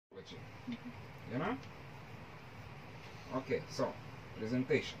You know? Okay, so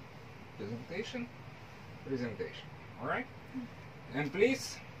presentation. Alright? And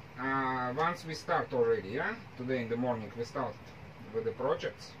please, once we start already, yeah? Today in the morning we start with the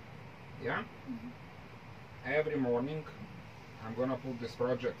projects. Yeah? Every morning I'm gonna put these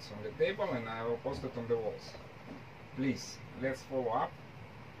projects on the table and I will post it on the walls. Please, let's follow up.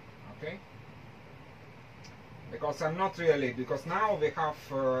 Okay? Because I'm not really, because now we have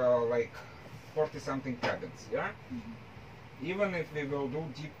like 40 something cabins, yeah? Even if we will do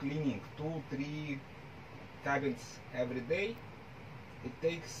deep cleaning, 2-3 cabins every day, it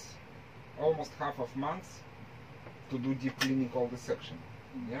takes almost half of month to do deep cleaning all the section,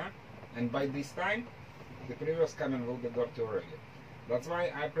 yeah? And by this time, the previous cabin will be dirty already. That's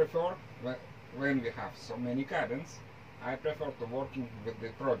why I prefer, when we have so many cabins, I prefer to working with the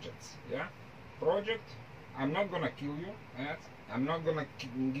projects, yeah? Project, I'm not gonna kill you, yeah? I'm not gonna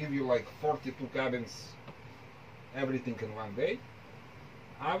give you like 42 cabins, everything in one day.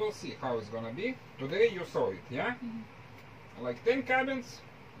 I will see how it's gonna be. Today you saw it, yeah? Like 10 cabins,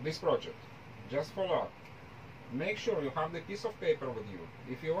 this project. Just follow up. Make sure you have the piece of paper with you.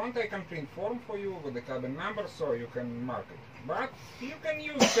 If you want, I can print form for you with the cabin number so you can mark it. But you can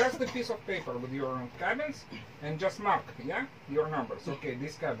use just the piece of paper with your cabins and just mark, yeah, your numbers. Okay,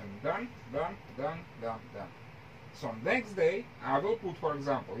 this cabin done, done, done, done, done. So next day I will put, for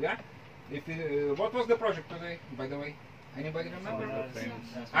example, yeah. If what was the project today, by the way? Anybody remember?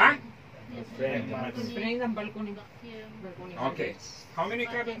 Huh? Okay. How many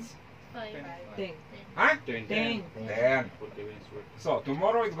cabins? 10. Huh? 10. 10. So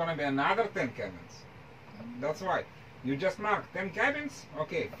tomorrow it's gonna be another 10 cabins. That's why you just mark 10 cabins.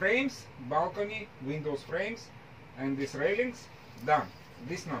 Okay, frames, balcony, windows frames, and these railings done.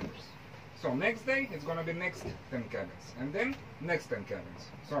 These numbers. So next day it's gonna be next 10 cabins, and then next 10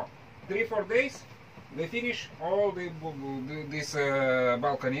 cabins. So 3-4 days we finish all this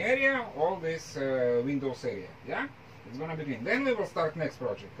balcony area, all this windows area. Yeah. It's gonna begin. Then we will start next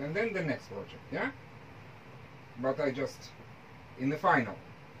project, and then the next project, yeah? But I just, in the final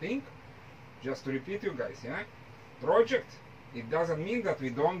thing, just to repeat you guys, yeah? Project, it doesn't mean that we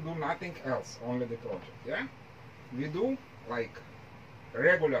don't do nothing else, only the project, yeah? We do, like,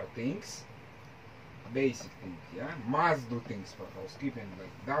 regular things, basic things, yeah? Must do things for housekeeping,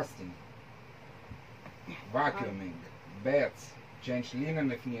 like dusting, vacuuming, beds, change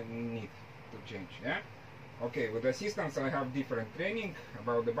linen if need to change, yeah? Okay, with assistants I have different training.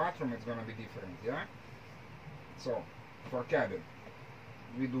 About the bathroom it's gonna be different, yeah? So, for cabin,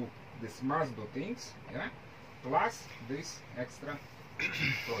 we do this must do things, yeah? Plus this extra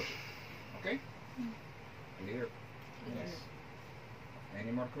project, okay? Clear? Yes.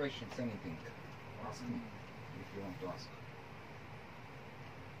 Any more questions, anything? Ask me, if you want to ask.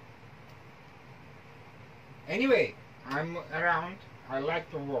 Anyway, I'm around, I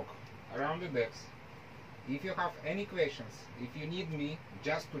like to walk around the decks. If you have any questions, if you need me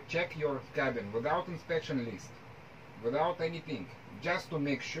just to check your cabin without inspection list, without anything, just to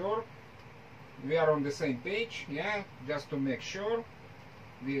make sure we are on the same page, yeah, just to make sure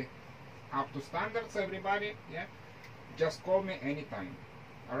we up to standards, everybody, yeah, just call me anytime.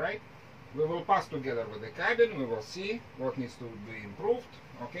 Alright, we will pass together with the cabin, we will see what needs to be improved,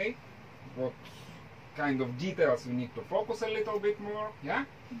 okay, what kind of details we need to focus a little bit more, yeah.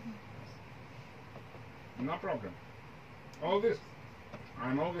 No problem. Always,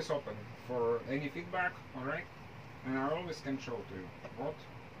 I'm always open for any feedback, alright? And I always can show to you what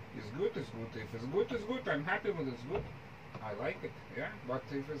is good is good. If it's good is good, I'm happy with it's good. I like it, yeah? But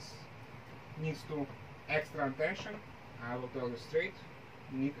if it needs to extra attention, I will tell you straight,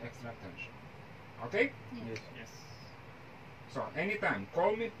 need extra attention. Okay? Yes. Yes. So, anytime,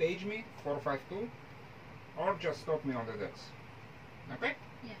 call me, page me, 452, or just stop me on the decks. Okay?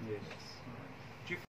 Yeah. Yes.